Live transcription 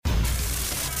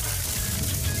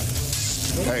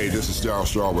Hey, this is Darryl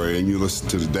Strawberry, and you listen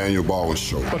to the Daniel Baldwin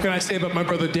Show. What can I say about my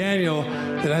brother Daniel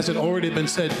that hasn't already been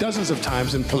said dozens of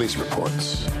times in police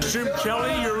reports? Jim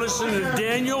Kelly, you're listening to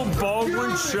Daniel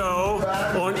Baldwin Show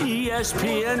on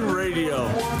ESPN Radio.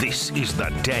 This is the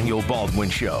Daniel Baldwin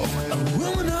Show. A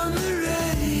woman on the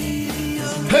radio.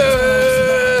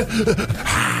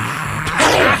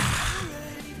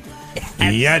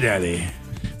 Yeah, Daddy.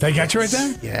 Did I get you right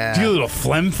there? Yeah. Do you a little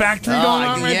phlegm factory going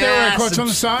on right there? Where I caught you on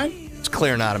the side? It's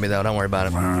clearing out of me, though. Don't worry about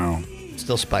it. Wow.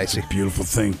 Still spicy. Beautiful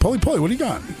thing. Paulie, what do you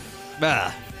got?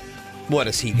 What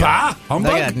has he got? I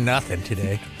got nothing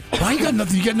today. Why you got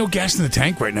nothing? You got no gas in the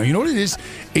tank right now. You know what it is?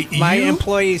 My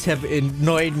employees have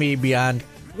annoyed me beyond...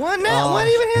 What now? What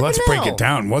even happened Let's break it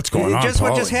down. What's going on, What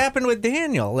Paulie? just happened with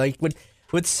Daniel, like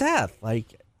with Seth.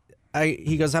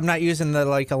 He goes, I'm not using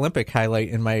the Olympic highlight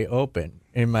in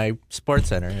my sports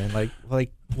center, and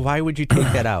like why would you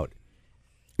take that out?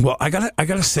 Well, I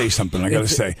gotta say something.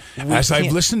 As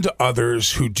I've listened to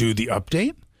others who do the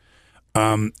update,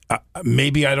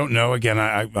 maybe I don't know. Again,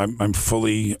 I'm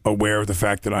fully aware of the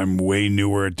fact that I'm way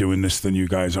newer at doing this than you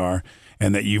guys are,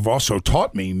 and that you've also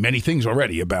taught me many things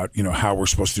already about how we're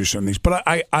supposed to do certain things. But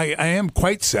I am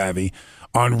quite savvy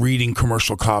on reading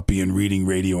commercial copy and reading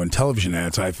radio and television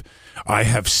ads. I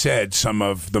have said some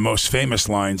of the most famous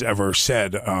lines ever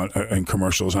said in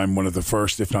commercials. I'm one of the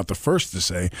first, if not the first, to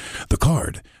say, the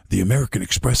card, the American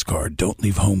Express card, don't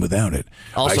leave home without it.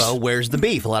 Also, where's the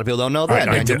beef? A lot of people don't know that.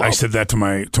 I said that to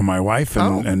my wife,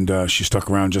 and she stuck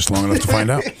around just long enough to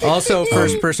find out. Also,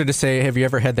 first person to say, have you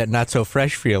ever had that not so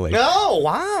fresh feeling? Oh,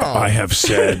 wow. I have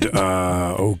said,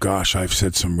 I've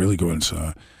said some really good ones.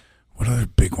 What other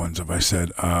big ones have I said?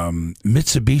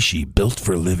 Mitsubishi, built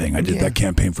for living. I did that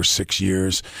campaign for 6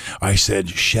 years. I said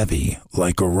Chevy,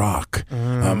 like a rock.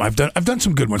 I've done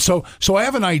some good ones. So I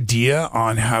have an idea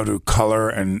on how to color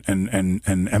and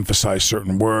emphasize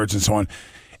certain words and so on.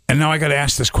 And now I got to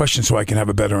ask this question so I can have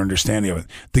a better understanding of it.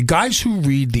 The guys who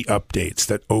read the updates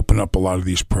that open up a lot of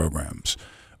these programs,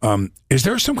 is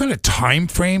there some kind of time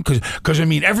frame? Because I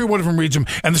mean, every one of them reads them,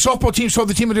 and the softball team saw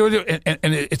the team, and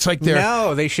it's like they're...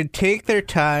 No, they should take their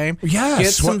time, get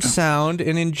some sound,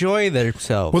 and enjoy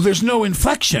themselves. Well, there's no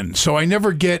inflection, so I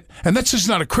never get... And that's just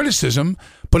not a criticism,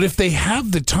 but if they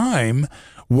have the time,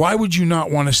 why would you not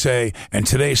want to say, and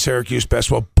today Syracuse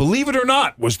basketball, believe it or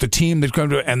not, was the team that come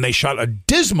to, and they shot a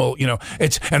dismal,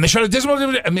 and they shot a dismal...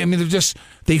 I mean,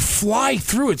 they fly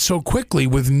through it so quickly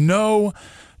with no...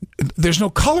 There's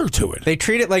no color to it. They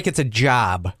treat it like it's a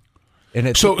job. And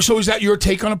it's so is that your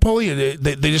take on it, Paulie?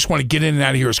 They just want to get in and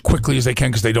out of here as quickly as they can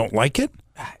because they don't like it?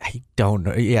 I don't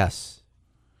know. Yes.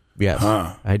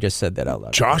 Huh. I just said that out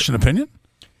loud. Josh, an opinion?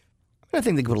 I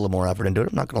think they could put a little more effort into it.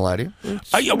 I'm not going to lie to you.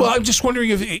 I'm just wondering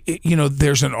if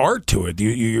there's an art to it.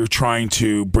 You're trying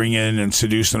to bring in and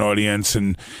seduce an audience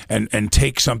and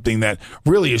take something that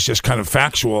really is just kind of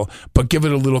factual, but give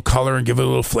it a little color and give it a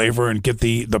little flavor and get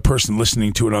the person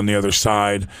listening to it on the other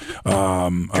side.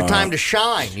 It's your time to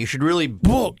shine. You should really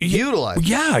utilize it.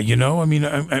 Yeah, I mean,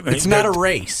 it's not a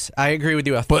race. I agree with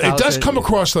you. But it does come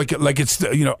across like it's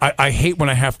I hate when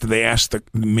they ask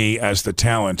me as the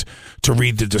talent to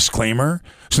read the disclaimer.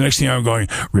 So next thing I'm going,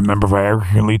 remember, Viagra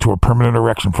can lead to a permanent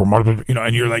erection for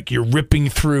and you're ripping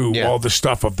through all the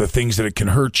stuff of the things that it can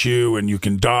hurt you and you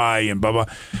can die and blah blah.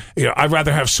 I'd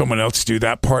rather have someone else do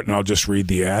that part and I'll just read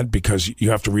the ad because you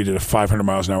have to read it at 500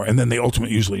 miles an hour, and then they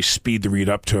ultimately usually speed the read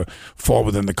up to fall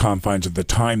within the confines of the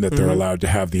time that they're allowed to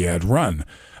have the ad run.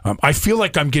 I feel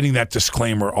like I'm getting that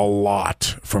disclaimer a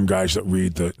lot from guys that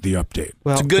read the update.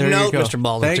 Well, it's a good note, Mr.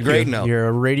 Baldwin. It's a great note. You're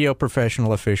a radio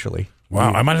professional officially.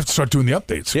 Wow, I might have to start doing the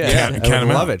updates. Yeah, I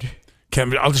love it.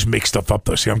 I'll just make stuff up,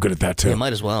 though. See, I'm good at that, too. You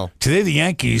might as well. Today, the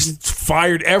Yankees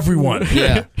fired everyone.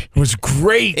 Yeah. It was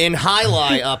great. In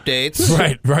highlight updates.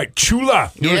 Right.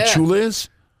 Chula. You know what chula is?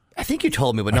 I think you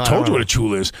told me, but no, I told you what a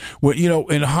chula is. Well,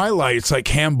 in highlight, it's like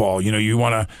handball. You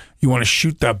want to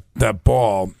shoot that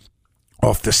ball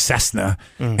off the Cessna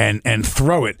and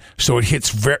throw it so it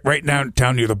hits right down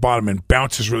near the bottom and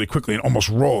bounces really quickly and almost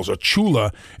rolls. A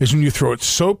chula is when you throw it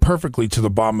so perfectly to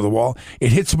the bottom of the wall,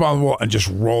 it hits the bottom of the wall and just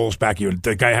rolls back at you.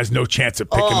 The guy has no chance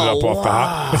of picking it up off the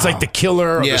hop. It's like the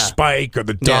killer or the spike or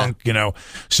the dunk,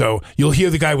 So you'll hear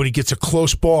the guy when he gets a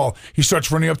close ball, he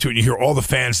starts running up to it and you hear all the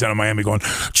fans down in Miami going,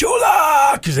 chula!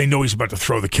 Because they know he's about to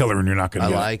throw the killer and you're not going to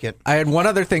get it. I like it. I had one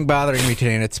other thing bothering me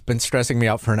today, and it's been stressing me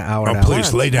out for an hour now. Oh,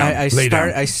 please, lay down.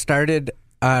 I started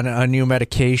on a new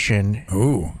medication.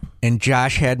 Ooh. And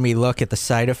Josh had me look at the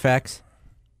side effects,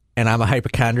 and I'm a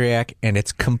hypochondriac, and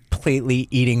it's completely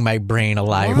eating my brain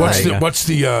alive. What's the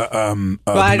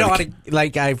well, I don't want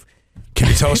to, Can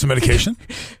you tell us the medication?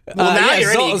 Well, now yeah,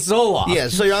 you're already- Zoloft. Yeah,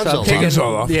 so you're on I'm Zoloft. taking Taking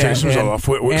Zoloft. Yeah, Taking some and-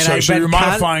 Zoloft. and So I've you're been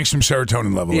modifying some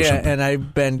serotonin level or Yeah, something. and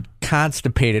I've been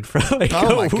constipated for like Oh,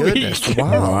 a my week. goodness.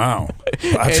 Wow.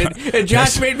 And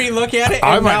Josh made me look at it,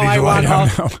 I and might now need to lie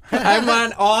down I'm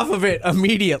on off of it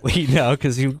immediately now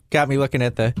because you got me looking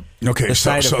at the Okay, the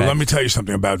so side let me effects. tell you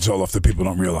something about Zoloft that people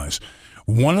don't realize.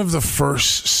 One of the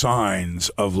first signs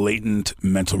of latent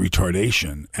mental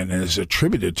retardation, and is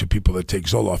attributed to people that take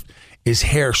Zoloft, is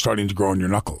hair starting to grow on your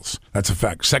knuckles. That's a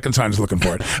fact. Second sign is looking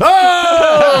for it.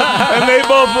 Oh! And they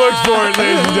both worked for it,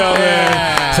 ladies and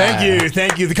gentlemen.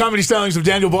 Thank you. The comedy stylings of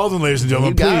Daniel Baldwin, ladies and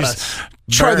gentlemen. You got Please us.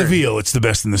 try the Burn. veal. It's the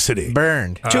best in the city.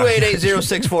 Burned.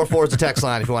 288-0644 is the text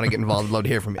line if you want to get involved. I'd love to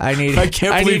hear from you. I need. I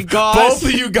can't I believe need gauze. both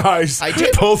of you guys I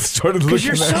did. both started Because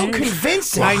looking you're at so it.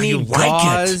 convincing. I You need like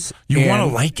gauze it. You want to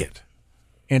and- like it.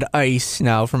 and ice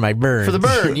now for my burn. For the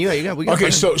burn. Yeah, we got Okay,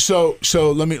 burn.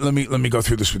 so let me go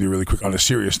through this with you really quick on a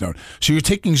serious note. So you're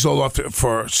taking Zoloft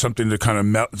for something to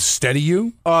kind of steady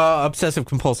you? Obsessive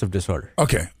compulsive disorder.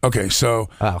 Okay. So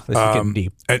Wow, this is getting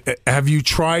deep. Have you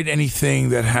tried anything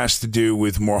that has to do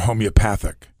with more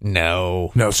homeopathic?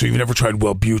 No. No, so you've never tried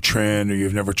Wellbutrin, or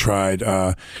you've never tried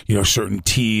certain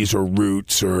teas or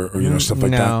roots or stuff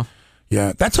like No. that.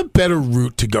 Yeah, that's a better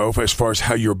route to go as far as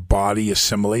how your body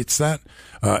assimilates that.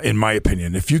 In my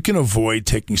opinion, if you can avoid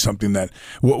taking something that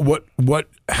what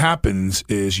happens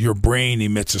is your brain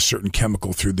emits a certain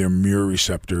chemical through their mirror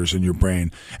receptors in your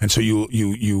brain, and so you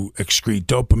excrete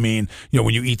dopamine.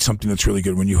 When you eat something that's really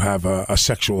good, when you have a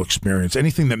sexual experience,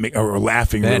 anything that or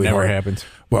laughing That really never hard. happens.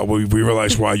 Well, we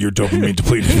realize why you're dopamine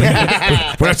depleted.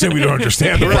 We're not saying we don't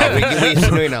understand.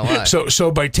 Right, we know why. So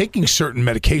by taking certain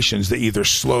medications, they either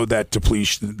slow that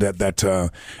depletion,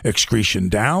 that excretion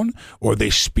down, or they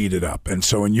speed it up. And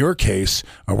so in your case,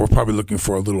 we're probably looking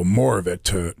for a little more of it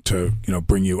to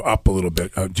bring you up a little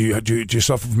bit. Do you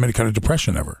suffer from any kind of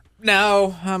depression ever?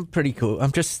 No, I'm pretty cool. I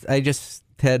just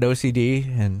had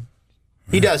OCD and.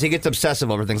 He does. He gets obsessive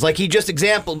over things. Like he just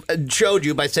showed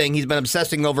you by saying he's been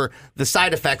obsessing over the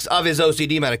side effects of his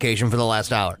OCD medication for the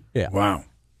last hour. Yeah. Wow.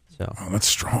 So. Oh, that's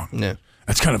strong. Yeah.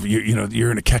 That's kind of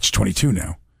you're in a catch-22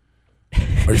 now.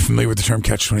 Are you familiar with the term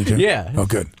catch-22? Yeah. Oh,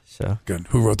 good. So. Good.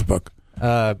 Who wrote the book?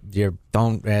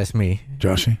 Don't ask me.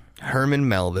 Joshy? Herman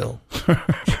Melville.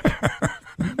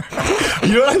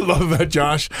 You know what I love about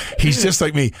Josh? He's just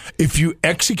like me. If you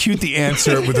execute the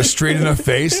answer with a straight enough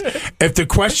face, if the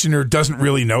questioner doesn't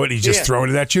really know it, he's just throwing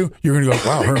it at you, you're going to go,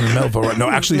 wow, Herman Melville. Right? No,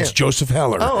 actually, it's Joseph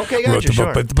Heller. Oh, okay, who wrote gotcha, the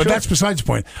sure, book. But sure. that's besides the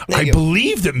point. Thank I you.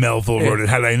 believe that Melville wrote it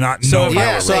had I not known yeah,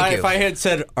 about so it. Thank you. If I had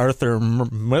said Arthur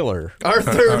Miller.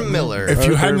 Arthur Miller. If you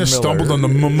Arthur hadn't have stumbled on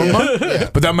the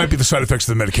but that might be the side effects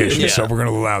of the medication, Yeah. so we're going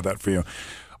to allow that for you.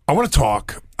 I want to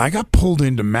talk. I got pulled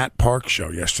into Matt Park's show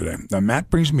yesterday. Now, Matt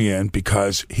brings me in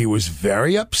because he was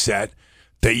very upset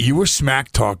that you were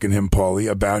smack talking him, Paulie,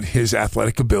 about his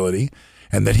athletic ability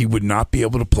and that he would not be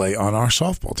able to play on our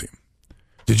softball team.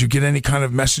 Did you get any kind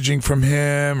of messaging from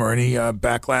him or any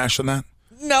backlash on that?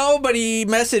 No, but he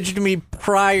messaged me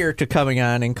prior to coming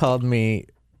on and called me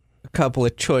a couple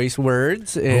of choice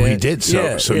words. Oh, he did.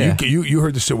 So you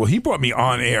heard the show. Well, he brought me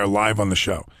on air live on the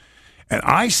show. And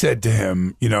I said to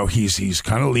him, he's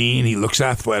kind of lean. He looks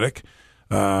athletic.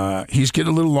 He's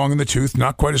getting a little long in the tooth,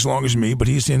 not quite as long as me, but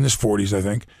he's in his 40s, I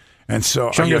think. And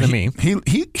so Younger than me.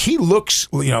 He looks,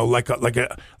 like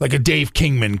a Dave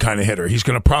Kingman kind of hitter. He's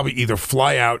going to probably either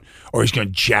fly out or he's going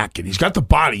to jack it. He's got the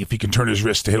body if he can turn his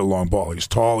wrist to hit a long ball. He's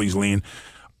tall. He's lean.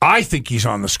 I think he's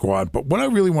on the squad. But what I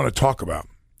really want to talk about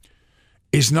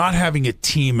is not having a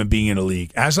team and being in a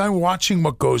league. As I'm watching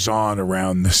what goes on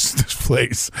around this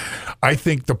place, I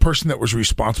think the person that was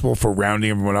responsible for rounding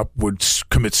everyone up would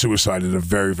commit suicide in a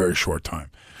very, very short time.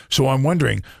 So I'm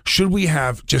wondering, should we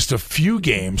have just a few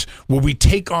games where we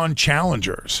take on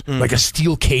challengers, like a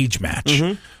steel cage match?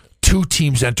 2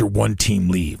 teams enter, 1 team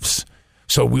leaves.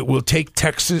 So we'll take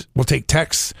texts, we'll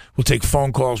take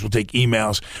phone calls, we'll take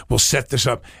emails, we'll set this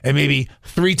up, and maybe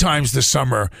 3 times this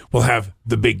summer we'll have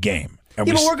the big game. And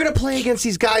Yeah, but we're going to play against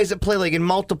these guys that play like in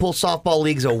multiple softball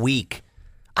leagues a week.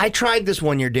 I tried this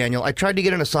one year, Daniel. I tried to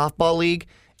get in a softball league,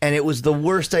 and it was the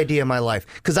worst idea of my life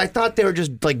because I thought they were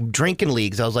just like drinking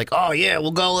leagues. I was like, oh, yeah,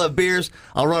 we'll go have beers.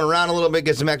 I'll run around a little bit,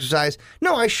 get some exercise.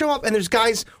 No, I show up, and there's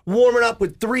guys warming up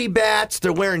with 3 bats.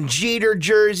 They're wearing Jeter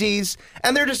jerseys,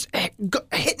 and they're just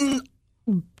hitting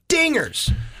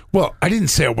dingers. Well, I didn't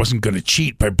say I wasn't going to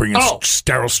cheat by bringing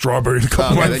sterile strawberry and a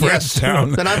couple of my friends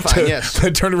down. Then I'm fine, yes. I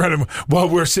turned around and while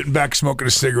we're sitting back smoking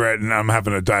a cigarette and I'm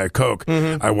having a Diet Coke,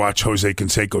 I watch Jose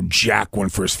Canseco jack one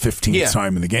for his 15th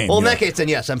time in the game. Well, in that case, then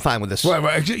yes, I'm fine with this.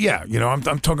 Right, yeah, I'm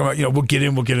talking about, we'll get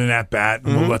in at bat,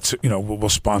 and we'll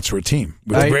sponsor a team.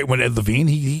 It was great when Ed Levine,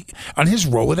 he on his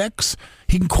Rolodex,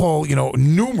 he can call,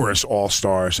 numerous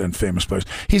all-stars and famous players.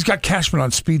 He's got Cashman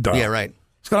on speed dial. Yeah, right.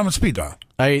 He's got him on speed dial.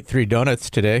 I ate 3 donuts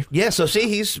today. Yeah, so see,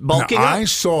 he's bulking up. I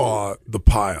saw the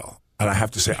pile, and I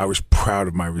have to say I was proud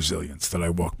of my resilience that I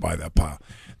walked by that pile.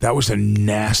 That was a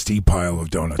nasty pile of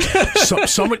donuts.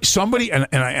 Somebody, and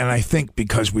I think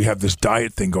because we have this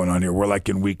diet thing going on here, we're like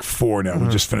in week 4 now. We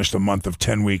just finished a month of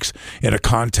 10 weeks in a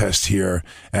contest here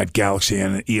at Galaxy,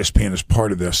 and ESPN is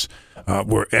part of this,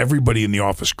 where everybody in the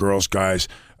office, girls, guys,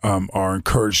 are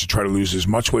encouraged to try to lose as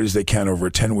much weight as they can over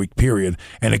a 10-week period,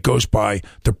 and it goes by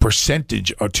the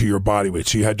percentage to your body weight.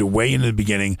 So you had to weigh in the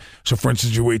beginning. So, for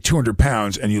instance, you weigh 200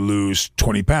 pounds and you lose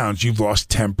 20 pounds, you've lost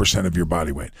 10% of your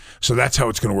body weight. So that's how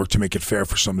it's going to work to make it fair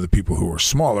for some of the people who are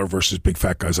smaller versus big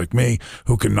fat guys like me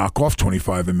who can knock off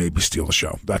 25 and maybe steal the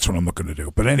show. That's what I'm looking to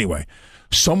do. But anyway,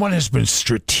 someone has been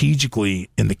strategically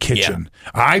in the kitchen.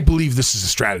 Yeah. I believe this is a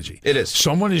strategy. It is.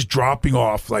 Someone is dropping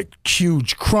off like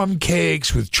huge crumb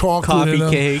cakes with chocolate in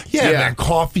them. Coffee cake. Yeah, man,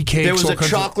 coffee cakes. There was a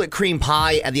chocolate cream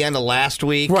pie at the end of last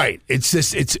week. Right. It's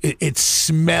this. It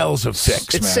smells of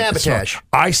fix. It's sabotage.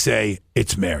 I say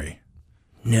it's Mary.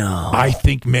 No. I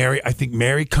think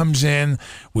Mary comes in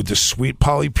with the sweet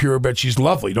Paulie purebred. She's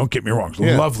lovely. Don't get me wrong. She's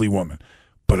a lovely woman.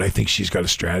 But I think she's got a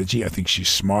strategy. I think she's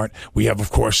smart. We have, of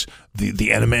course,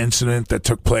 the enema incident that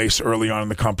took place early on in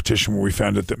the competition where we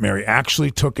found out that Mary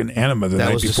actually took an enema the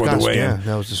night before the weigh-in. Yeah,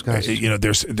 that was disgusting.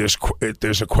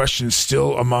 There's a question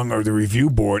still among the review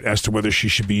board as to whether she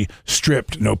should be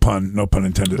stripped, no pun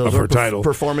intended, Those of her title.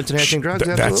 Performance-enhancing drugs,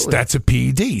 absolutely. That's a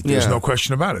PED. There's no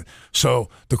question about it. So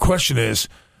the question is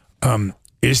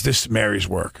this Mary's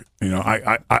work?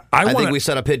 I think we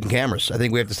set up hidden cammers. I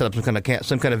think we have to set up some kind of video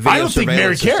surveillance. I don't think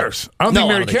Mary cares. I don't think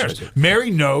Mary cares. She does. Mary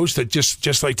knows that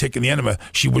just like taking the enema,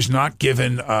 she was not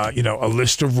given a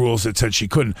list of rules that said she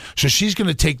couldn't. So she's going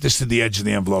to take this to the edge of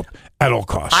the envelope at all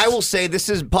costs. I will say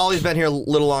Paulie's been here a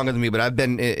little longer than me, but I've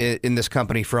been in this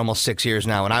company for almost 6 years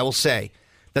now, and I will say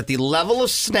that the level of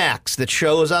snacks that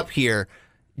shows up here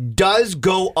does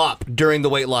go up during the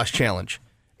weight loss challenge.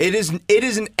 It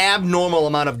is an abnormal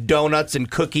amount of donuts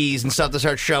and cookies and stuff that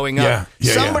starts showing up.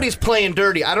 Somebody's playing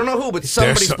dirty. I don't know who, but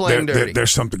somebody's playing dirty.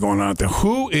 There's something going on out there.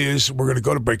 Who is? We're going to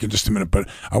go to break in just a minute, but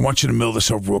I want you to mill this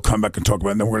over. We'll come back and talk about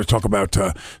it. And then we're going to talk about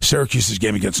Syracuse's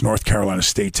game against North Carolina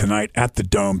State tonight at the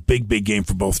Dome. Big game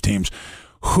for both teams.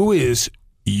 Who is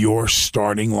your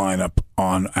starting lineup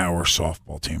on our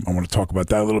softball team? I want to talk about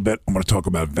that a little bit. I want to talk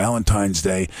about Valentine's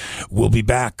Day. We'll be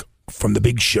back from the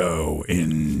big show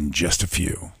in just a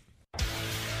few.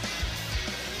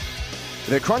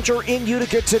 The Cruncher in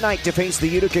Utica tonight to face the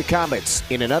Utica Comets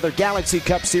in another Galaxy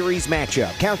Cup Series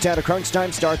matchup. Countdown to crunch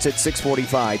time starts at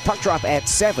 6:45. Puck drop at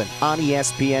 7 on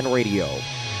ESPN Radio.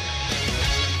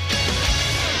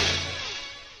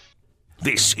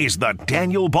 This is the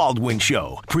Daniel Baldwin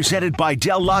Show, presented by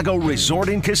Del Lago Resort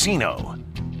and Casino.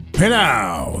 And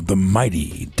now, the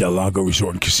mighty Del Lago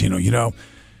Resort and Casino.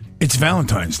 It's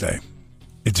Valentine's Day.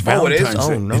 It's Valentine's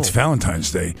Day. Oh, no. It's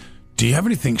Valentine's Day. Do you have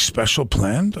anything special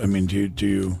planned? I mean, do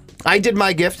you? I did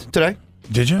my gift today.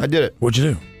 Did you? I did it. What'd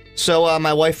you do? So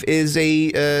my wife is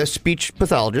a speech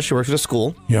pathologist. She works at a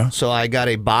school. Yeah. So I got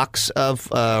a box of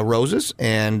roses,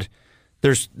 and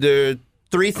there are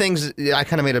 3 things. I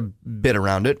kind of made a bit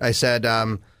around it. I said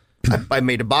I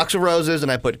made a box of roses,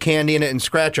 and I put candy in it and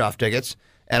scratch-off tickets.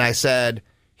 And I said,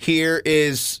 here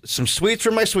is some sweets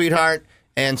from my sweetheart,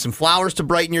 and some flowers to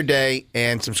brighten your day,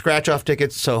 and some scratch-off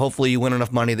tickets, so hopefully you win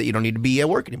enough money that you don't need to be at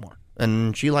work anymore.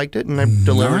 And she liked it, and I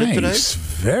delivered it today.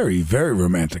 Very, very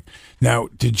romantic. Now,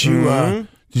 did you...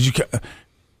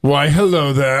 Why,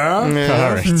 hello there. Yeah.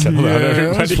 All right, hello,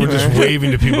 everybody. We're just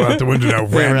waving to people out the window now,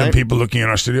 random people looking in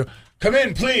our studio. Come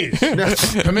in, please.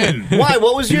 Come in. Why?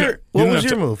 What was your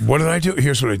move? What did I do?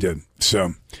 Here's what I did.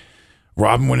 So...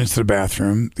 Robin went into the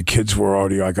bathroom. The kids were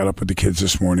already. I got up with the kids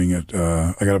this morning at.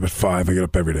 I got up at 5. I get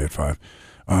up every day at 5,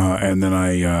 and then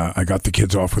I got the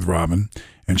kids off with Robin,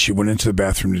 and she went into the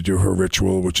bathroom to do her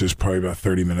ritual, which is probably about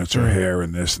 30 minutes. Her hair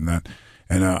and this and that,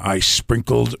 and I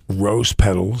sprinkled rose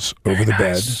petals over the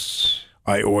bed.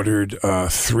 I ordered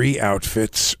 3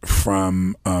 outfits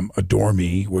from Adore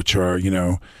Me, which are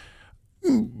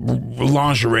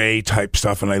lingerie type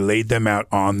stuff, and I laid them out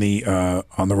on the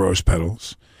rose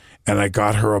petals. And I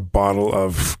got her a bottle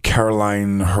of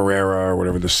Caroline Herrera or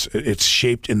whatever this. It's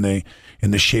shaped in the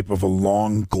in the shape of a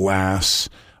long glass.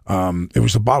 It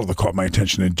was a bottle that caught my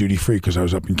attention in duty free because I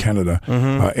was up in Canada,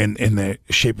 in the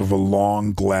shape of a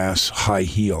long glass high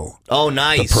heel. Oh,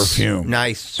 nice. The perfume.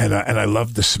 Nice. And I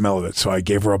loved the smell of it. So I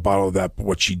gave her a bottle of that. But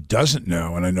what she doesn't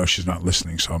know, and I know she's not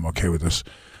listening, so I'm okay with this,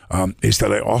 is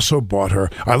that I also bought her,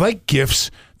 I like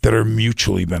gifts that are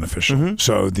mutually beneficial.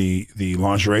 So the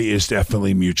lingerie is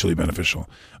definitely mutually beneficial.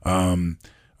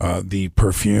 The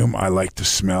perfume, I like the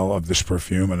smell of this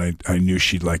perfume, and I knew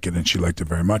she'd like it, and she liked it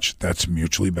very much. That's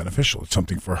mutually beneficial. It's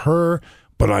something for her,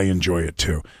 but I enjoy it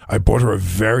too. I bought her a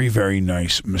very, very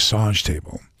nice massage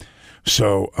table.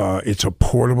 So it's a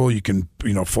portable. You can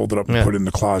fold it up and put it in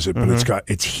the closet, but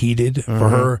it's heated for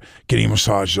her. Getting a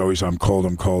massage is always I'm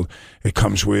cold. It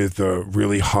comes with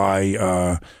really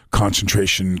high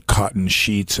concentration cotton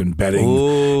sheets and bedding,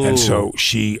 and so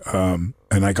she and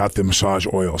I got the massage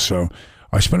oil. So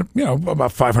I spent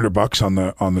about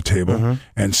 $500 on the table,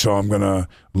 and so I'm gonna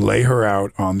lay her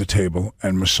out on the table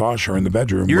and massage her in the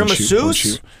bedroom. You're a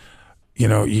masseuse?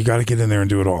 You got to get in there and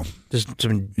do it all. Just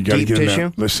some You got to deep get tissue? in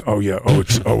there. Listen,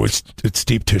 it's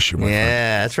deep tissue. My friend.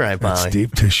 Yeah, that's right, Paulie. It's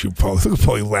deep tissue, Paul. Look at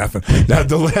Paulie laughing. Now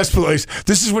the last place.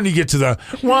 This is when you get to the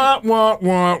wah wah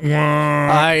wah wah.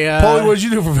 Paulie, what did you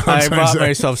do for Valentine's Day? I bought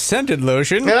myself scented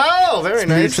lotion. Oh, very It's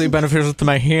nice. mutually beneficial to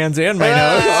my hands and my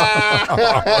nose.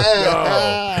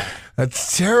 No.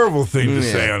 That's a terrible thing to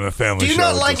say on a family show. Do you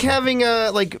not like having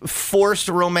forced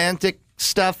romantic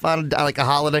stuff on like a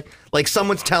holiday? Like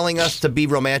someone's telling us to be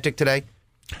romantic today?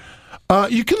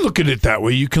 You can look at it that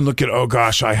way. You can look at, oh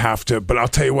gosh, I have to. But I'll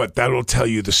tell you what, that'll tell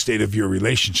you the state of your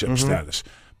relationship status.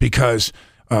 Because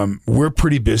we're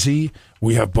pretty busy.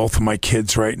 We have both of my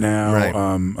kids right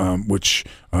now, which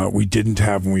we didn't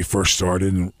have when we first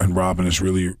started. And Robin has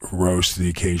really rose to the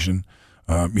occasion.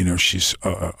 She's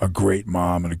a great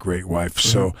mom and a great wife.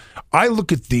 So I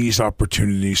look at these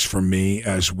opportunities for me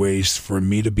as ways for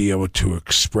me to be able to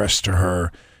express to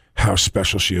her how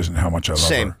special she is and how much I love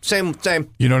her. Same.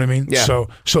 You know what I mean? Yeah.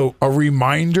 So a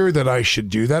reminder that I should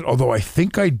do that, although I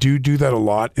think I do that a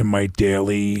lot in my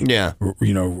daily,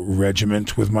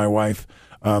 regiment with my wife,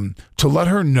 to let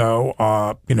her know,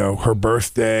 her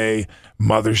birthday,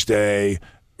 Mother's Day,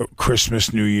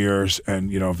 Christmas, New Year's,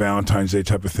 and Valentine's Day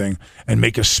type of thing, and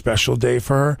make a special day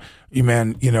for her.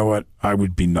 Man, you know what? I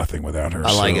would be nothing without her.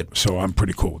 I like it. So I'm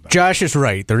pretty cool with that. Josh is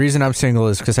right. The reason I'm single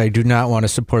is because I do not want to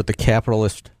support the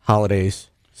capitalist holidays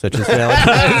such as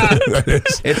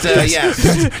Valentine's. It's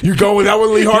yes. You're going with that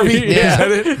one, Lee Harvey? Yeah. Is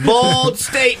that it? Bold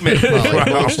statement.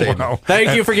 Bold statement. Wow.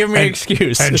 Thank you for giving me an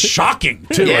excuse. And shocking,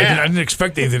 too. Yeah. I didn't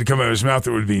expect anything to come out of his mouth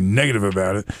that would be negative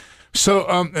about it.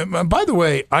 So, by the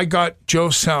way, I got Joe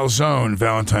Salzone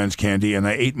Valentine's candy, and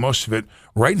I ate most of it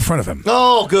right in front of him.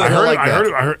 Oh, good.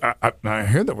 I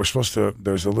heard that we're supposed to.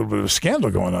 There's a little bit of a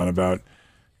scandal going on about.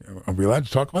 Are we allowed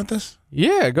to talk about this?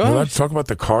 Yeah, go Are we allowed ahead. to talk about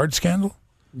the card scandal?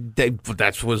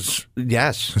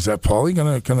 Yes. Is that Paulie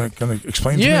gonna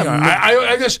explain to me? Yeah,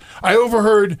 I guess I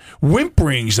overheard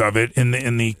whimperings of it in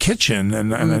the kitchen,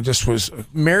 and I just was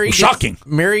shocking.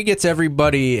 Mary gets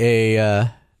everybody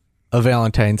a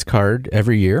Valentine's card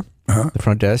every year. The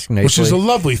front desk, nicely. Which is a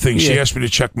lovely thing. She Yeah. asked me to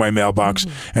check my mailbox,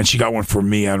 and she got one for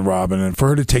me and Robin, and for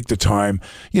her to take the time,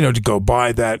 to go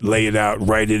buy that, lay it out,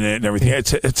 write in it, and everything.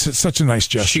 It's such a nice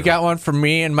gesture. She got one for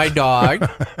me and my dog.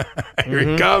 Here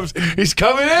he comes. He's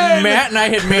coming in. Matt and I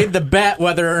had made the bet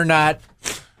whether or not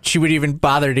she would even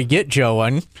bother to get Joe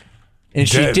one. And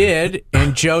she did,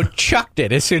 and Joe chucked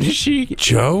it as soon as she...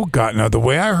 Joe got... Now, the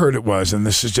way I heard it was, and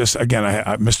this is just, again,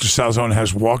 Mr. Salzone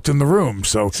has walked in the room,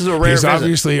 so this is a rare visit.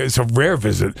 Obviously, it's a rare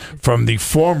visit from the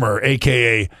former,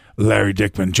 a.k.a. Larry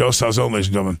Dickman, Joe Salzone, ladies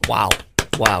and gentlemen. Wow.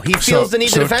 He feels the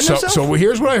need to defend himself? So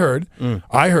here's what I heard.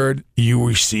 I heard you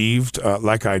received,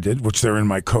 like I did, which they're in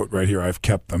my coat right here. I've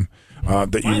kept them.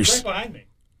 That you right behind me.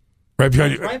 Right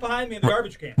behind you. Right behind me in the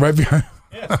garbage can. Right behind.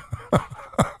 Yes.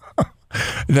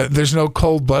 There's no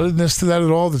cold-bloodedness to that at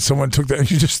all, that someone took that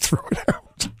and you just threw it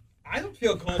out. I don't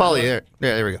feel cold. Paulie,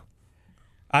 there we go.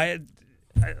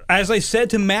 As I said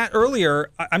to Matt earlier,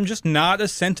 I'm just not a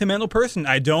sentimental person.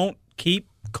 I don't keep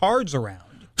cards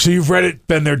around. So you've read it,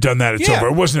 been there, done that. It's Yeah. over.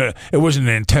 It wasn't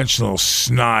an intentional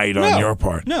snide on your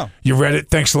part. No. You read it.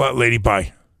 Thanks a lot, lady.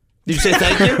 Bye. Did you say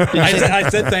thank you? I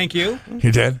said thank you.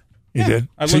 You did. You did.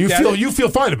 I So looked at it. you feel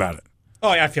fine about it. Oh,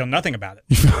 I feel nothing about it.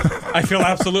 I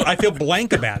feel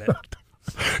blank about it.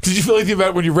 Did you feel anything about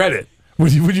it when you read it?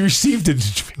 When you received it, did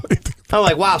you feel anything? I'm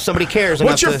like, wow, somebody cares.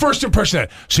 What's your first impression of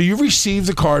that? So you received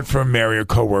the card from Mary, a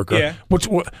coworker. Yeah.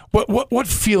 What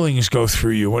feelings go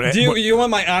through you? Do you want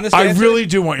my honest I answer? really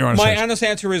do want your honest My answer. honest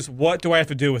answer is, what do I have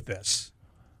to do with this?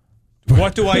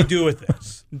 What do I do with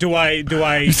this? Do I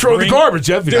You throw in the garbage,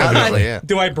 evidently.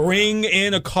 do I bring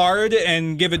in a card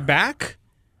and give it back?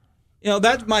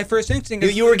 That's my first instinct.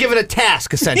 You were given a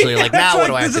task, essentially. Like, now what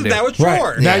do I have to do? Now it's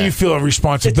chore. Now you feel a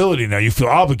responsibility. Now you feel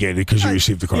obligated because you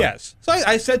received the card. Yes. So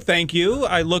I said thank you.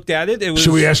 I looked at it.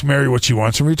 Should we ask Mary what she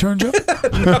wants in return, Joe?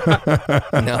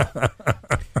 No.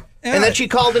 And then she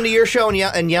called into your show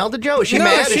and yelled at Joe. Is she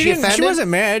mad? Is she offended? She wasn't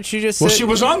mad. She just said, she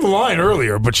was on the line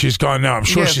earlier, but she's gone now. I'm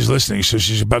sure she's listening, so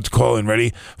she's about to call in.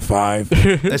 Ready? 5.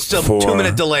 It's still 4,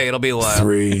 2-minute delay. It'll be a while.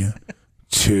 3,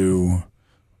 2,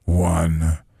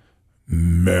 1.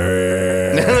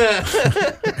 Mary.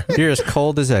 You're as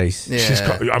cold as ice.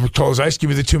 Yeah. I'm cold as ice. Give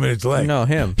me the 2-minute delay. No,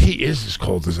 him. He is as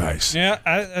cold as ice. Yeah.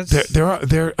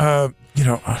 They're And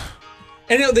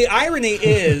the irony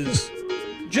is,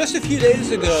 just a few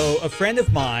days ago, a friend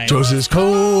of mine, Joe's as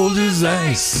cold as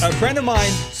ice. a friend of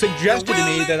mine suggested to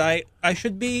me that I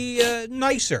should be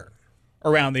nicer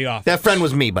around the office. That friend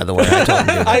was me, by the way. I told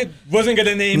you. I wasn't going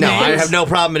to name No, names. I have no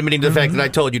problem admitting to the fact that I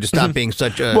told you to stop being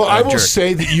such a Well, I will jerk.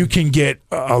 say that you can get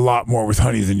a lot more with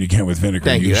honey than you can with vinegar.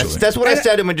 Thank you. Usually. That's what I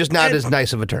said to him, and just not as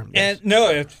nice of a term. Yes. And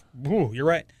no, you're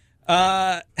right.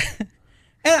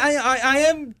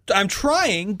 And I'm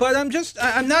trying, but I'm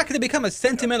not going to become a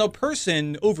sentimental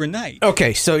person overnight.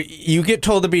 Okay, so you get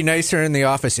told to be nicer in the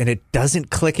office, and it doesn't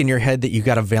click in your head that you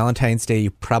got a Valentine's Day. You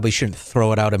probably shouldn't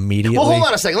throw it out immediately. Well, hold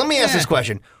on a second. Let me ask this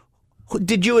question.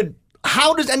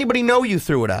 How does anybody know you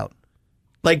threw it out?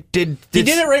 Like, he did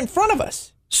it right in front of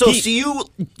us. So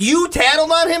you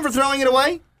tattled on him for throwing it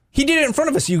away? He did it in front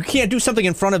of us. You can't do something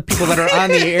in front of people that are on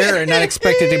the air and not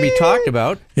expect it to be talked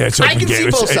about. Yeah, it's open game.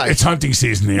 It's hunting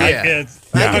season here.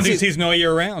 It's hunting season all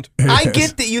year round. I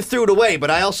get that you threw it away, but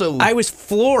I was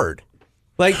floored.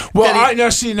 Like, well, I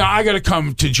got to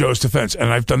come to Joe's defense,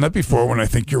 and I've done that before when I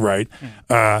think you're right.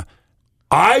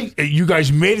 You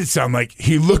guys made it sound like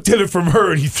he looked at it from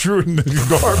her and he threw it in the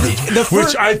garbage,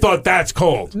 which I thought that's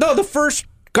cold. No, the first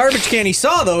garbage can he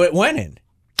saw, though, it went in.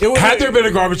 Had there been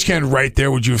a garbage can right there,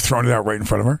 would you have thrown it out right in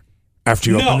front of her after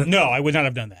you opened it? No, I would not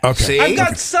have done that. Okay. See? I've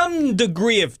got some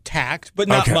degree of tact, but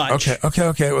not much.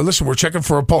 Okay. Well, listen, we're checking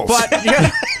for a pulse.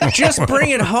 But just bring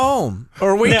it home,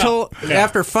 or wait till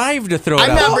after 5 to throw it out.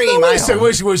 I'm not bringing mine home.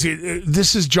 Wait,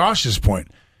 this is Josh's point.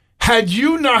 Had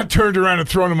you not turned around and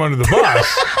thrown him under the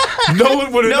bus, no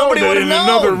one would have known that in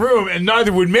another room, and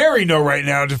neither would Mary know right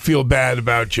now to feel bad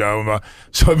about Joe.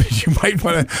 So I mean, you might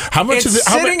want to. How much it's of it?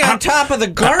 Sitting on top of the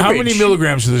garbage. How many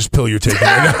milligrams of this pill you're taking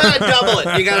right now? Double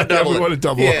it. You got to double it. We want to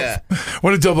double up.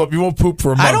 Want to double up. You won't poop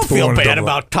for a month. I don't feel bad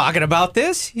about talking about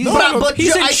this. He's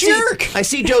a jerk. I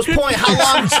see Joe's point.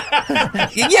 How long?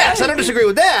 Yes, I don't disagree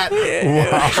with that.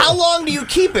 Wow. How long do you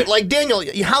keep it? Like, Daniel,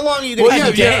 how long are you going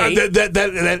to keep it?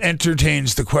 That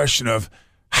entertains the question of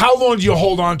how long do you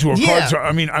hold on to a card?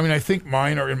 I mean, I think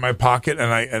mine are in my pocket,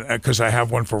 and because I have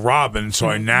one for Robin, so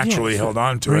I naturally held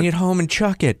on to it. Bring it home and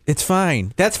chuck it. It's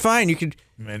fine. That's fine. You could.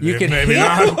 Maybe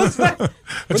not.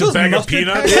 It's a bag of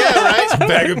peanuts. Yeah, right. It's a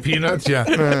bag of peanuts. Yeah.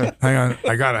 Hang on,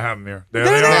 I gotta have them here. There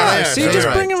they are. See, just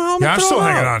bring them home. Yeah, and I'm throw still them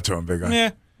hanging out. on to them, big guy.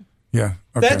 Yeah. Yeah.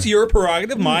 Okay. That's your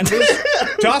prerogative. Mine is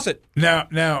toss it. Now,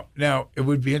 it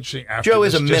would be interesting after Joe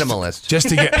is this, a minimalist. Just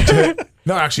to get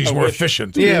no, actually, he's more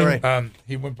efficient. Yeah, right.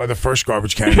 He went by the first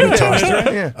garbage can and tossed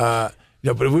it.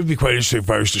 Yeah, but it would be quite interesting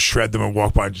if I was to shred them and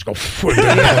walk by and just go just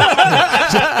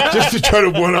to try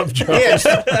to one up Joe. Yes.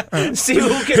 See who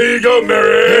can. Here you go,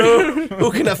 Mary.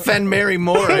 Who can offend Mary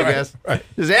more? I guess. Right.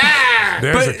 There's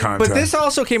a contest. But this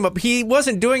also came up. He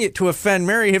wasn't doing it to offend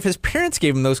Mary. If his parents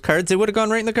gave him those cards, they would have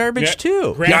gone right in the garbage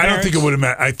too. Yeah, I don't think it would have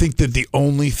mattered. I think that the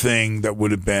only thing that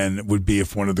would be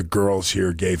if one of the girls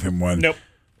here gave him one. Nope.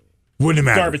 Wouldn't have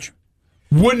mattered. Garbage.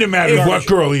 Wouldn't have mattered what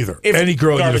girl either. Any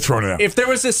girl you'd have thrown it out. If there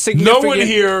was a significant no one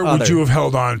here other. would you have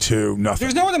held on to. Nothing.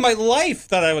 There's no one in my life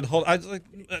that I would hold.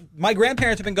 My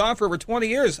grandparents have been gone for over 20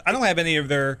 years. I don't have any of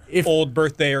their old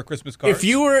birthday or Christmas cards.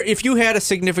 If you had a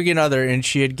significant other and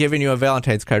she had given you a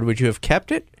Valentine's card, would you have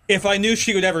kept it? If I knew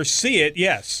she would ever see it,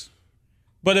 yes.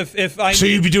 But if I so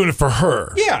you'd be doing it for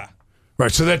her. Yeah.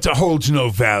 Right, so that holds no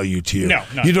value to you. No.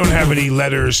 You don't have any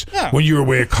letters when you were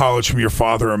away at college from your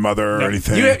father or mother or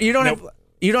anything. You don't have.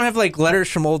 You don't have like letters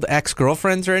from old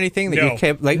ex-girlfriends or anything that you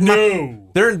kept like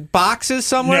they're in boxes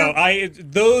somewhere. No, I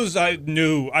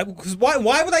knew. Because why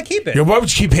would I keep it? Yeah, why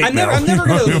would you keep hate mail? I'm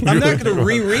not going to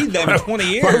reread them in 20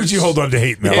 years. Why would you hold on to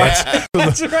hate mail? Yeah.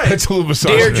 That's right. That's a little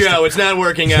Dear Joe, it's not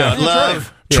working out.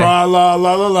 Love. Tra la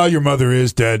la la la. Your mother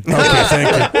is dead. Okay,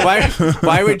 thank you.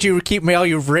 Why would you keep mail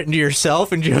you've written to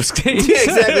yourself in Joe's case? Yeah,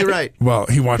 exactly right. Well,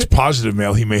 he wants positive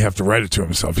mail. He may have to write it to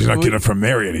himself. He's not getting it from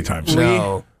Mary anytime soon.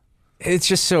 No. It's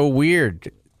just so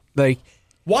weird. Like,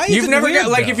 Why is You've it never weird,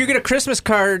 got, like, though? if you get a Christmas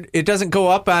card, it doesn't go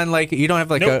up on, like, you don't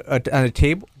have, like, on a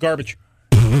table? Garbage.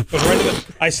 Goes right to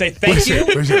the, I say thank you.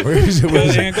 Where is it?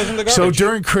 And it goes in the garbage. So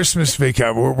during Christmas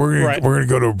vacation, we're going to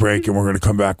go to a break, and we're going to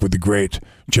come back with the great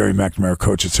Gerry McNamara,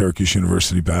 coach at Syracuse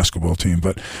University basketball team.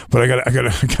 But I got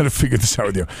to figure this out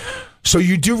with you. So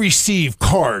you do receive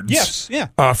cards, yes,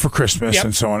 yeah, for Christmas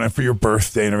and so on, and for your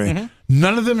birthday and everything. Mm-hmm.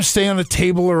 None of them stay on a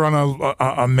table or on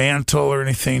a mantle or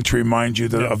anything to remind you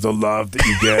of the love that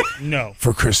you get No.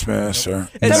 for Christmas. Or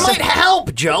That might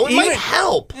help, Joe. It might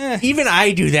help. Even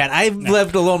I do that. I've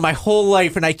lived alone my whole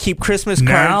life, and I keep Christmas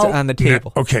cards on the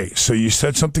table. Okay, so you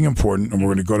said something important, and we're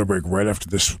going to go to break right after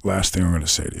this last thing I'm going to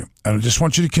say to you. And I just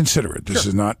want you to consider it. This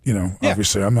is not,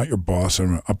 obviously I'm not your boss,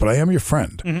 but I am your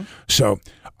friend. Mm-hmm. So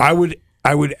I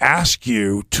would ask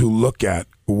you to look at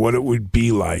what it would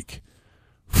be like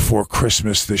for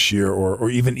Christmas this year, or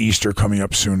even Easter coming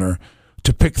up sooner,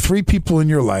 to pick 3 people in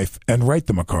your life and write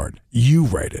them a card. You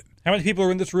write it. How many people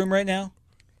are in this room right now?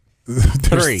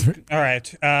 3. All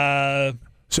right.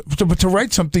 But to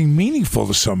write something meaningful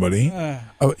to somebody,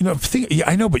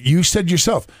 I know, but you said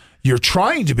yourself, I'm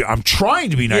trying to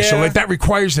be nice. So like that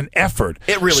requires an effort.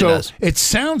 It really does. It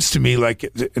sounds to me like,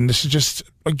 and this is just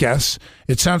a guess,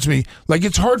 it sounds to me like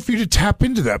it's hard for you to tap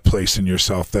into that place in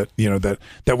yourself that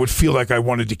would feel like I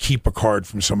wanted to keep a card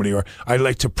from somebody, or I'd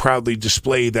like to proudly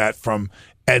display that from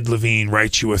Ed Levine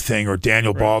writes you a thing, or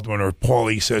Daniel Baldwin or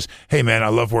Paulie says, "Hey man, I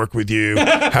love working with you.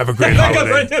 Have a great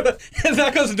holiday."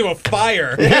 That goes into a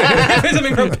fire.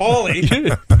 Something from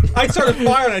Paulie. I start a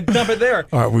fire and I dump it there.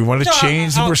 All right, we want to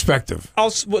change the perspective.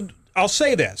 I'll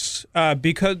say this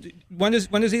because when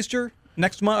is Easter?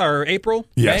 Next month or April?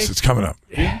 Yes, May? it's coming up.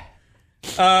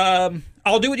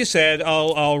 I'll do what you said.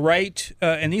 I'll write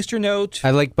an Easter note.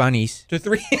 I like bunnies. To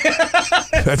 3.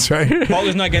 That's right.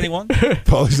 Paulie's not getting one.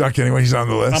 Paulie's not getting one. He's on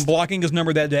the list. I'm blocking his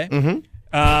number that day. Mm-hmm.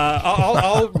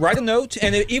 I'll write a note,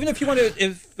 and even if you want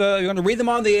to read them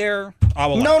on the air, I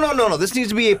will. No. This needs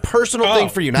to be a personal thing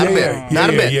for you, not a bit. Not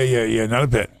a bit. Yeah, not a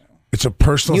bit. It's a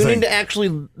personal thing. You need to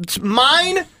actually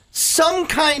mine some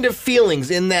kind of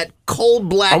feelings in that cold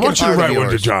black. I want you to write one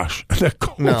to Josh. That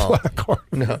cold black heart.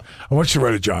 No. I want you to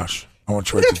write to Josh.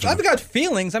 I've got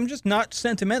feelings. I'm just not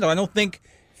sentimental. I don't think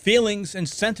feelings and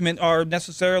sentiment are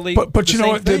necessarily. But you know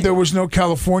what? There was no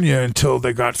California until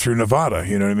they got through Nevada.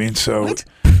 You know what I mean? So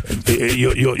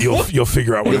you'll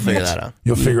figure out what it means.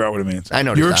 You'll figure out what it means. I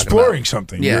know. You're exploring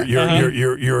something. Yeah.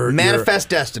 You're manifest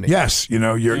destiny. Yes.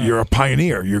 You're a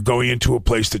pioneer. You're going into a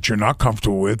place that you're not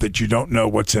comfortable with, that you don't know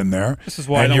what's in there. This is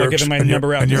why I don't like giving my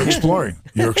number out. And you're exploring.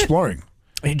 You're exploring.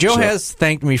 Joe has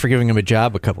thanked me for giving him a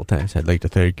job a couple times. I'd like to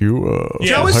thank you.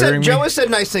 Joe has said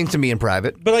nice things to me in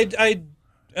private. But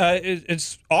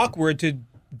it's awkward to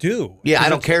do. Yeah, I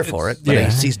don't care for it, but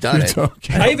he's done it.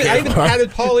 I even patted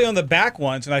Paulie on the back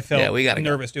once, and I felt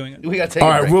nervous doing it. We got to take All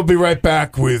right, we'll be right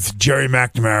back with Gerry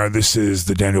McNamara. This is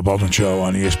the Daniel Baldwin Show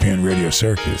on ESPN Radio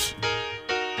Syracuse.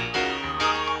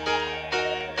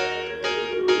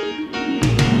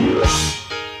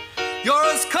 You're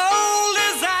as cold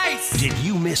as ice. Did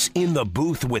you miss In the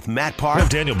Booth with Matt We'll have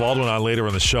Park? Daniel Baldwin on later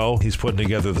in the show. He's putting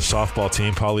together the softball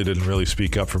team. Paulie didn't really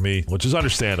speak up for me, which is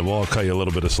understandable. I'll cut you a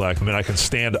little bit of slack. I mean, I can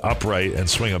stand upright and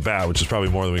swing a bat, which is probably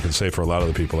more than we can say for a lot of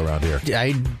the people around here.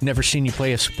 I've never seen you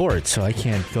play a sport, so I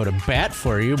can't go to bat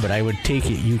for you, but I would take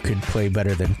it you could play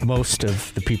better than most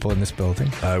of the people in this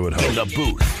building. I would hope. In the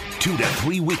Booth, 2 to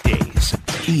 3 weekdays.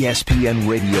 ESPN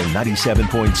Radio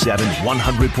 97.7,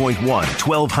 100.1,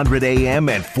 1200 AM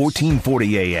and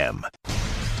 1440 AM.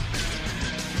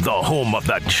 The home of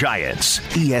the Giants.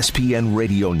 ESPN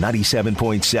Radio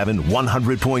 97.7,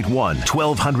 100.1,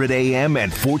 1200 AM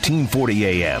and 1440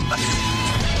 AM.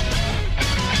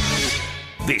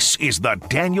 This is the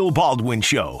Daniel Baldwin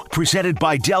Show, presented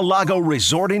by Del Lago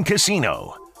Resort and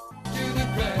Casino.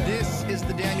 This is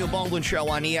the Daniel Baldwin Show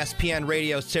on ESPN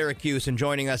Radio Syracuse, and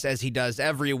joining us as he does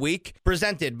every week,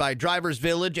 presented by Drivers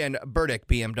Village and Burdick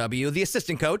BMW, the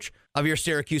assistant coach of your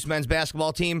Syracuse men's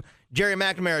basketball team, Gerry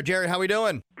McNamara. Jerry, how we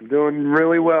doing? Doing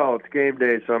really well. It's game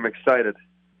day, so I'm excited.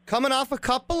 Coming off a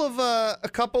couple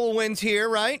of wins here,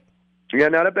 right? Yeah,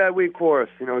 not a bad week for us.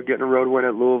 You know, getting a road win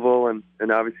at Louisville and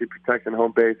obviously protecting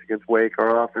home base against Wake.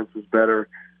 Our offense was better.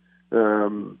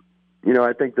 You know,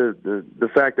 I think the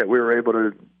fact that we were able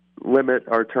to limit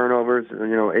our turnovers,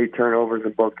 8 turnovers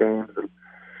in both games,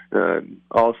 and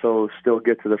also still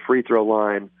get to the free throw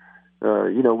line.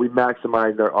 We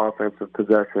maximized our offensive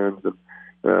possessions.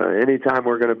 And anytime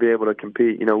we're going to be able to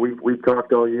compete, we've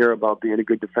talked all year about being a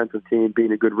good defensive team,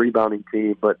 being a good rebounding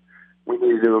team, but we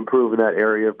needed to improve in that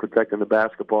area of protecting the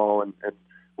basketball. And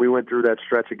we went through that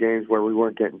stretch of games where we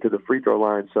weren't getting to the free throw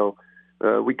line. So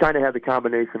we kind of had the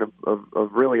combination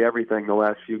of really everything the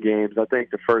last few games. I think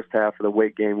the first half of the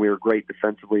Wake game, we were great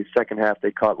defensively. Second half,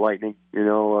 they caught lightning. They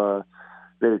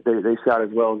shot as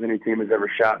well as any team has ever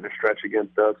shot in a stretch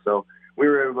against us. So we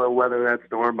were able to weather that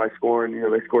storm by scoring.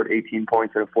 They scored 18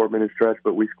 points in a 4-minute stretch,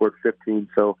 but we scored 15.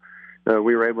 So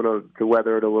we were able to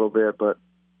weather it a little bit. But,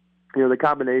 the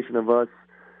combination of us,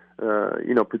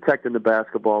 protecting the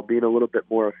basketball, being a little bit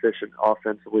more efficient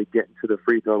offensively, getting to the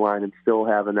free throw line, and still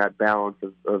having that balance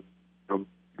of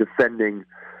defending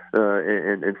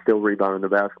and still rebounding the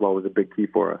basketball was a big key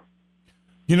for us.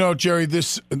 Gerry,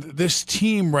 this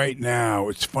team right now,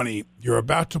 it's funny, you're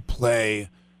about to play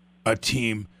a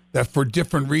team that for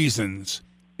different reasons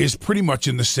is pretty much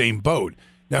in the same boat.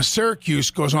 Now,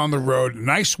 Syracuse goes on the road,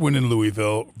 nice win in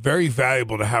Louisville, very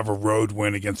valuable to have a road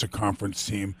win against a conference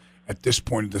team at this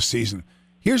point of the season.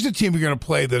 Here's the team you're going to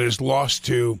play that has lost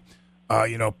to,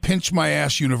 Pinch My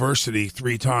Ass University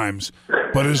 3 times,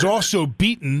 but has also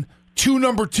beaten 2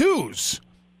 number 2s.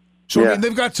 So, I mean,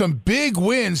 they've got some big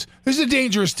wins. This is a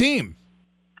dangerous team.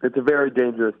 It's a very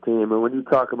dangerous team. And when you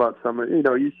talk about someone,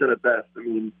 you said it best. I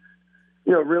mean,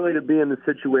 really to be in the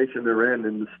situation they're in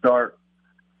and to start,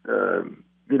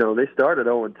 they started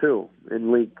 0-2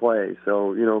 in league play.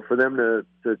 So, for them to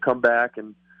come back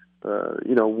and,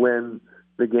 win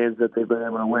the games that they've been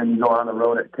able to win. You go on the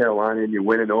road at Carolina and you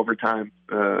win in overtime.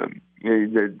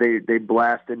 They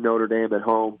blasted Notre Dame at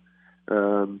home.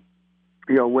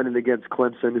 Winning against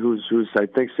Clemson, who's I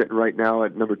think sitting right now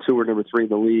at number 2 or number 3 in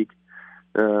the league.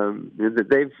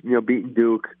 They've beaten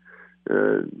Duke.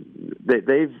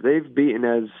 They've beaten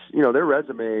their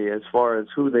resume as far as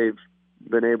who they've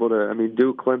been able to. I mean,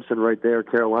 Duke, Clemson, right there,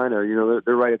 Carolina.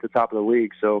 They're right at the top of the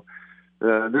league. So.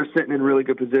 They're sitting in really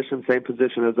good position, same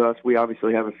position as us. We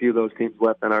obviously have a few of those teams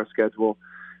left on our schedule.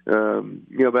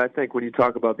 But I think when you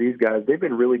talk about these guys, they've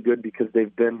been really good because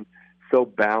they've been so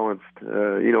balanced.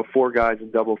 4 guys in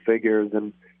double figures.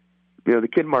 And, the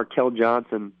kid Markel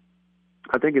Johnson,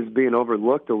 I think is being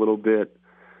overlooked a little bit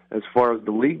as far as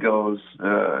the league goes.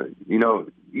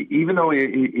 Even though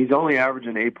he's only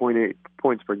averaging 8.8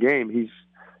 points per game, he's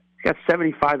got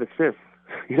 75 assists.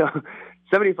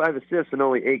 75 assists in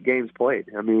only 8 games played.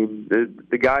 I mean,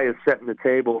 the guy is setting the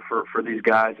table for these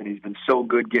guys, and he's been so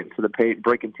good getting to the paint,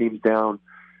 breaking teams down.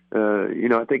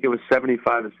 I think it was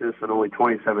 75 assists and only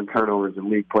 27 turnovers in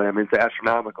league play. I mean, it's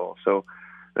astronomical. So,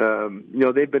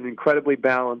 they've been incredibly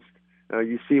balanced.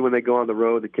 You see when they go on the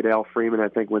road, the kid Al Freeman, I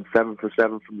think, went 7 for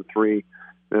 7 from the 3.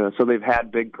 So they've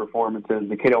had big performances.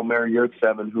 The kid Omer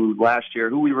Yurtseven, who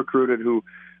we recruited, who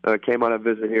came on a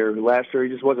visit here. Last year, he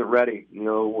just wasn't ready.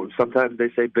 Sometimes they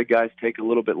say big guys take a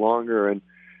little bit longer, and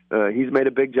he's made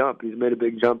a big jump. He's made a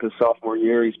big jump his sophomore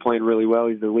year. He's playing really well.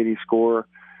 He's the leading scorer.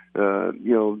 A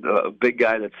big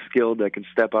guy that's skilled, that can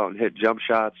step out and hit jump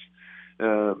shots.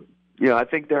 I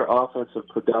think their offensive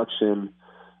production,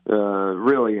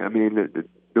 really, I mean,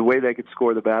 the way they could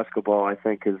score the basketball, I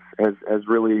think, has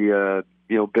really,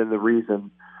 been the reason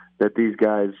that these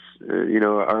guys,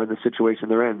 are in the situation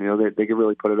they're in. They can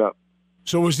really put it up.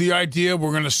 So was the idea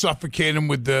we're going to suffocate them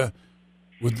with the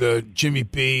Jimmy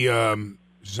B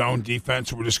zone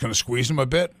defense? We're just going to squeeze them a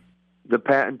bit? The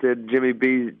patented Jimmy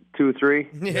B 2-3?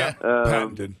 Yeah,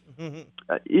 patented.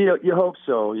 You hope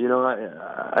so.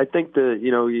 I think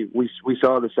we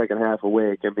saw the second half of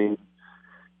Wake. I mean,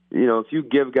 if you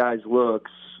give guys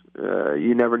looks,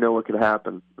 you never know what could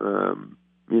happen.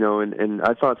 And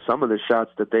I thought some of the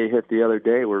shots that they hit the other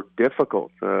day were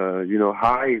difficult,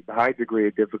 high degree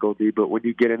of difficulty. But when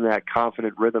you get in that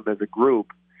confident rhythm as a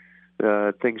group,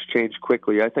 things change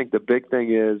quickly. I think the big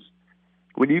thing is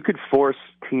when you could force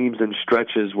teams in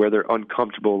stretches where they're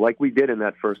uncomfortable, like we did in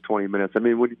that first 20 minutes. I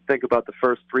mean, when you think about the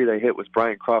first 3 they hit was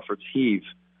Brian Crawford's heave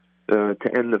to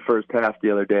end the first half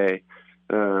the other day.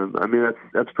 I mean,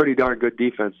 that's pretty darn good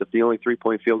defense. If the only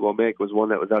 3-point field goal make was one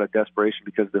that was out of desperation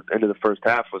because the end of the first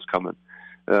half was coming.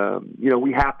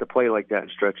 We have to play like that in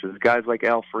stretches. Guys like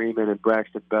Al Freeman and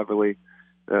Braxton Beverly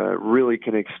really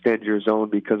can extend your zone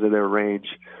because of their range.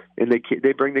 And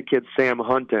they bring the kid Sam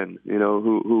Hunt in,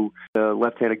 who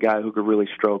left-handed guy who could really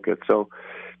stroke it. So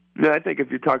I think if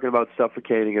you're talking about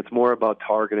suffocating, it's more about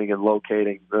targeting and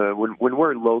locating. When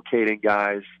we're locating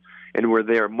guys and we're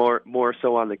there more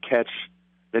so on the catch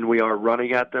than we are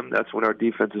running at them, that's when our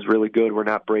defense is really good. We're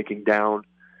not breaking down.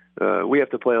 We have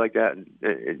to play like that,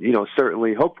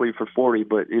 certainly, hopefully for 40,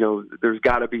 but, there's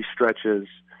got to be stretches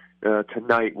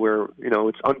tonight where,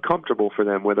 it's uncomfortable for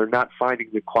them, where they're not finding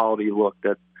the quality look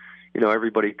that,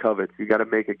 everybody covets. You got to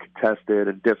make it contested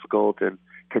and difficult and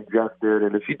congested.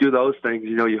 And if you do those things,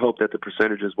 you hope that the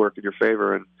percentages work in your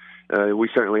favor. And we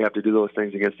certainly have to do those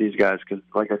things against these guys because,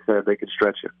 like I said, they can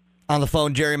stretch you. On the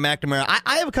phone, Gerry McNamara.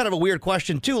 I have kind of a weird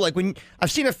question, too. Like, when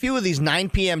I've seen a few of these 9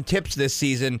 p.m. tips this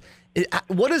season,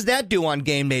 what does that do on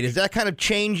game day? Does that kind of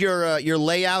change your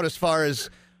layout as far as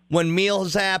when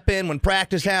meals happen, when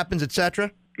practice happens, et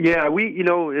cetera? Yeah,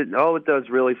 all it does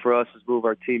really for us is move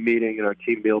our team meeting and our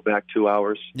team meal back 2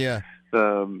 hours. Yeah.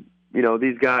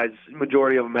 These guys,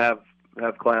 majority of them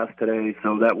have class today,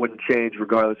 so that wouldn't change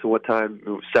regardless of what time,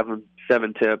 7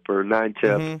 tip or 9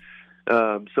 tip. Mm-hmm.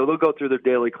 So they'll go through their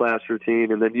daily class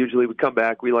routine, and then usually we come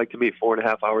back. We like to meet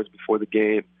 4.5 hours before the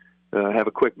game, have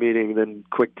a quick meeting, then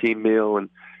quick team meal, and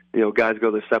guys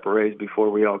go their separate ways before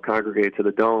we all congregate to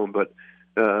the dome. But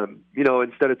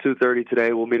instead of 2:30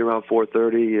 today, we'll meet around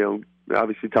 4:30.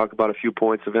 Obviously talk about a few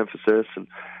points of emphasis, and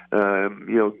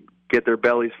get their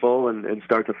bellies full and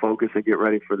start to focus and get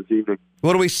ready for this evening.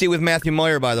 What do we see with Matthew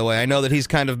Moyer, by the way? I know that he's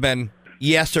kind of been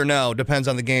yes or no, depends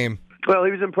on the game. Well,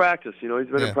 he was in practice. He's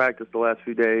been in practice the last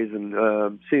few days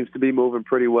and seems to be moving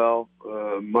pretty well,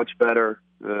 much better.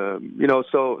 So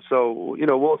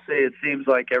we'll see. It seems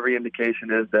like every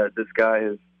indication is that this guy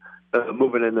is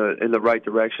moving in the right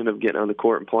direction of getting on the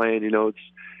court and playing.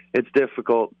 It's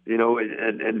difficult.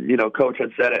 And Coach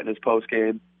had said it in his post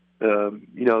game.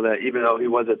 That even though he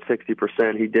was at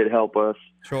 60%, he did help us.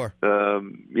 Sure.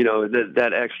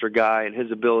 That extra guy and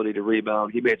his ability to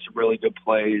rebound. He made some really good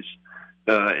plays.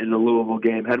 In the Louisville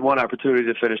game, had one opportunity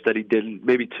to finish that he didn't,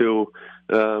 maybe two,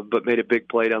 but made a big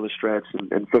play down the stretch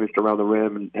and finished around the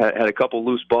rim and had a couple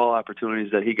loose ball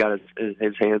opportunities that he got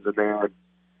his hands in there.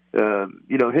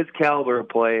 His caliber of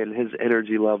play and his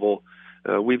energy level,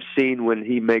 we've seen when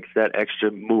he makes that extra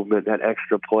movement, that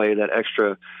extra play, that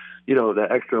extra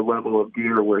level of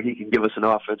gear where he can give us an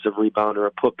offensive rebound or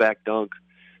a putback dunk.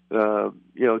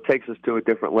 Takes us to a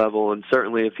different level, and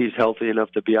certainly if he's healthy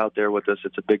enough to be out there with us,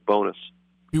 it's a big bonus.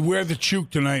 Beware the Chook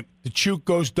tonight. The Chook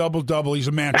goes double-double. He's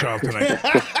a man-child tonight.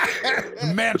 A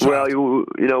man-child.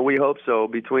 Well, we hope so.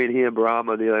 Between he and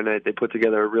Brahma the other night, they put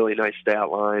together a really nice stat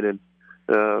line, and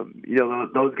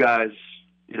those guys,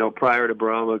 prior to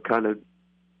Brahma kind of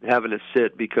having to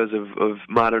sit because of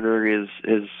monitoring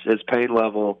his pain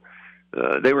level,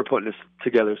 they were putting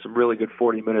together some really good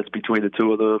 40 minutes between the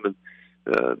two of them, and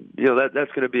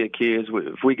that's going to be a key. Is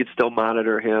if we could still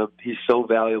monitor him, he's so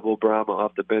valuable. Brahma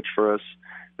off the bench for us,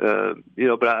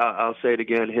 But I'll say it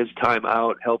again: his time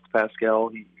out helped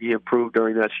Pascal. He improved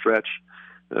during that stretch.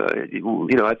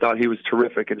 I thought he was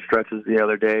terrific in stretches the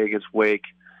other day against Wake.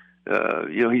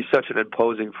 He's such an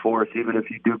imposing force. Even if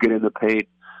you do get in the paint,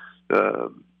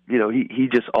 he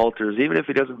just alters. Even if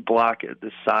he doesn't block it,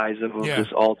 the size of him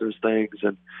just alters things.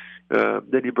 And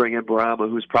then you bring in Barama,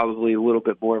 who's probably a little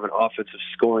bit more of an offensive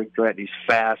scoring threat. And he's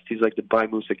fast. He's like the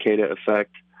Baimusa Keita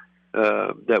effect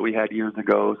that we had years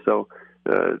ago. So,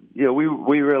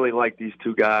 we really like these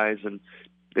two guys, and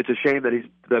it's a shame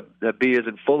that B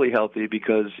isn't fully healthy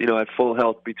because, at full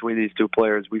health between these two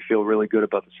players, we feel really good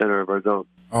about the center of our zone.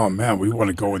 Oh, man, we want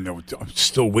to go in there. I'm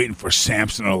still waiting for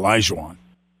Samson and Elijah. Where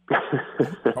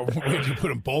did you put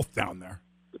them both down there?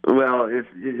 Well,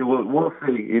 we'll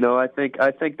see. I think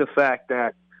the fact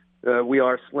that we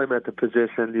are slim at the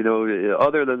position,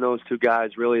 other than those two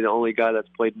guys, really the only guy that's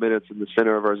played minutes in the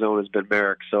center of our zone has been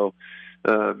Merrick. So,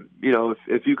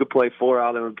 if you could play four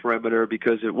out there on perimeter,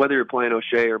 because whether you're playing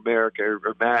O'Shea or Merrick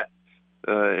or Matt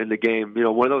in the game,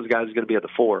 one of those guys is going to be at the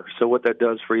four. So what that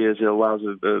does for you is it allows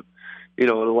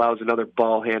another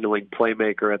ball handling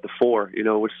playmaker at the four,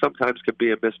 which sometimes could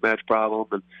be a mismatch problem.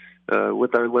 And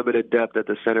with our limited depth at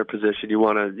the center position, you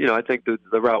want to, I think the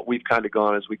route we've kind of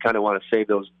gone is we kind of want to save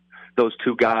those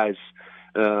two guys,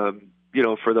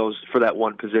 for that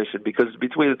one position, because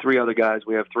between the three other guys,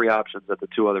 we have three options at the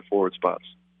two other forward spots.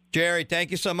 Gerry,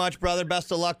 thank you so much, brother.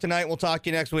 Best of luck tonight. We'll talk to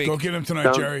you next week. Go get him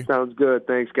tonight, Gerry. Sounds good.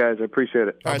 Thanks, guys. I appreciate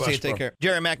it. All right, see you. Take care.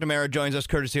 Gerry McNamara joins us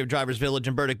courtesy of Drivers Village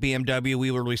and Burdick BMW.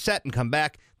 We will reset and come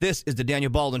back. This is the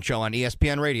Daniel Baldwin Show on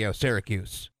ESPN Radio,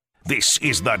 Syracuse. This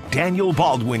is the Daniel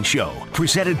Baldwin Show,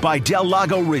 presented by Del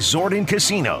Lago Resort and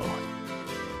Casino.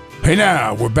 Hey,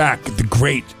 now we're back. The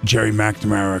great Gerry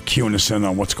McNamara cueing us in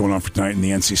on what's going on for tonight in the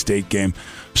NC State game.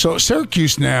 So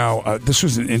Syracuse now, this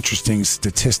was an interesting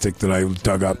statistic that I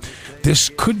dug up. This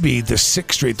could be the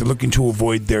sixth straight. They're looking to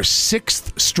avoid their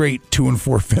sixth straight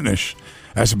 2-4 finish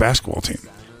as a basketball team.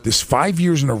 This 5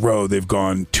 years in a row, they've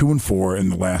gone 2-4 in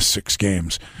the last 6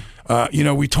 games.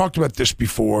 We talked about this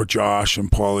before, Josh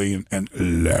and Paulie and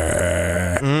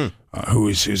who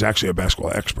is actually a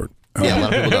basketball expert. A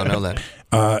lot of people don't know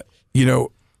that.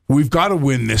 We've got to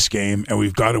win this game, and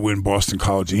we've got to win Boston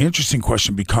College. The interesting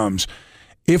question becomes,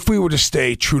 If we were to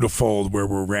stay true to fold where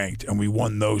we're ranked and we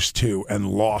won those 2 and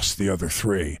lost the other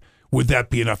 3, would that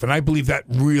be enough? And I believe that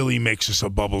really makes us a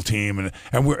bubble team,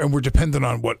 and we're dependent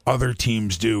on what other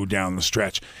teams do down the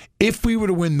stretch. If we were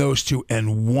to win those 2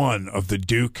 and one of the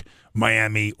Duke,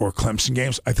 Miami, or Clemson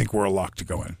games, I think we're a lock to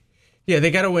go in. Yeah,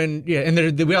 they got to win. Yeah,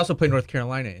 and we also play North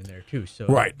Carolina in there too. So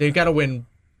right. They've got to win.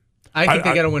 I think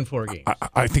they got to win 4 games.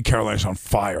 I think Carolina's on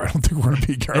fire. I don't think we're going to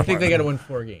beat Carolina. I think they got to win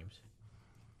 4 games.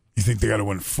 You think they got to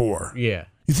win 4? Yeah.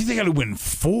 You think they got to win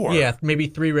 4? Yeah, maybe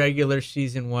 3 regular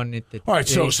season, 1 at the. All right,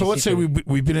 so ACC let's say we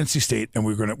beat NC State, and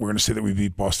we're gonna say that we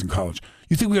beat Boston College.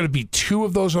 You think we got to beat 2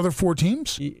 of those other 4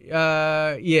 teams?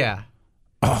 Yeah.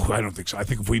 Oh, I don't think so. I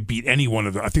think if we beat any one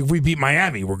of them, I think if we beat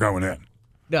Miami, we're going in.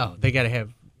 No, they got to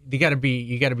have. You got to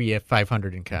be at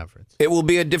 500 in conference. It will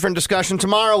be a different discussion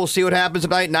tomorrow. We'll see what happens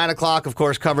tonight. 9:00, of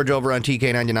course, coverage over on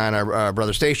TK99, our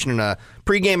brother station, and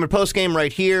pregame and postgame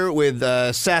right here with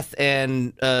Seth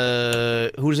and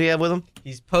who does he have with him?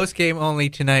 He's postgame only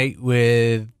tonight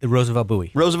with the Roosevelt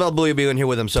Bowie. Roosevelt Bowie will be in here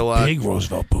with him. So big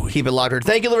Roosevelt Bowie. Keep it locked here.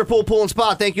 Thank you, Liverpool Pool and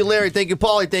Spa. Thank you, Larry. Thank you,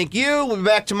 Paulie. Thank you. We'll be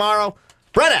back tomorrow.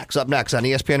 Brett X up next on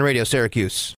ESPN Radio Syracuse.